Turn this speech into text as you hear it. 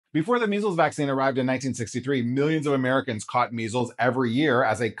Before the measles vaccine arrived in 1963, millions of Americans caught measles every year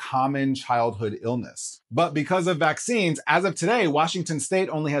as a common childhood illness. But because of vaccines, as of today, Washington state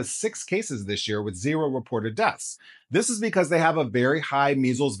only has 6 cases this year with 0 reported deaths. This is because they have a very high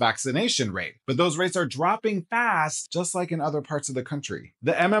measles vaccination rate, but those rates are dropping fast, just like in other parts of the country.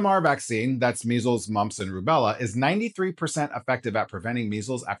 The MMR vaccine, that's measles, mumps, and rubella, is 93% effective at preventing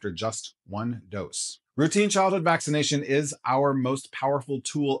measles after just 1 dose. Routine childhood vaccination is our most powerful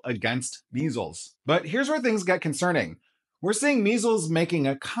tool against measles. But here's where things get concerning. We're seeing measles making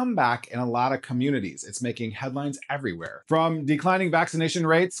a comeback in a lot of communities. It's making headlines everywhere. From declining vaccination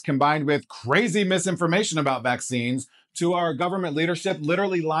rates combined with crazy misinformation about vaccines, to our government leadership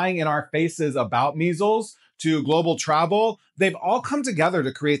literally lying in our faces about measles, to global travel, they've all come together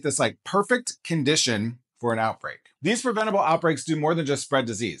to create this perfect condition for an outbreak. These preventable outbreaks do more than just spread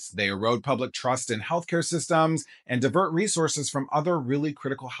disease. They erode public trust in healthcare systems and divert resources from other really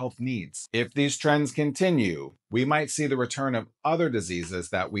critical health needs. If these trends continue, we might see the return of other diseases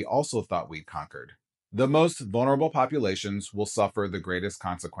that we also thought we'd conquered. The most vulnerable populations will suffer the greatest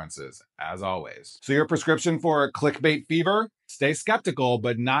consequences, as always. So your prescription for clickbait fever? Stay skeptical,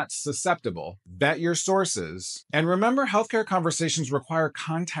 but not susceptible. Vet your sources. And remember, healthcare conversations require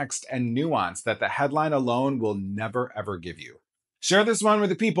context and nuance that the headline alone will never, ever give you. Share this one with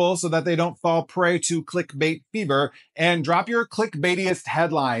the people so that they don't fall prey to clickbait fever, and drop your clickbaitiest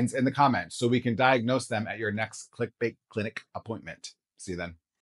headlines in the comments so we can diagnose them at your next Clickbait Clinic appointment. See you then.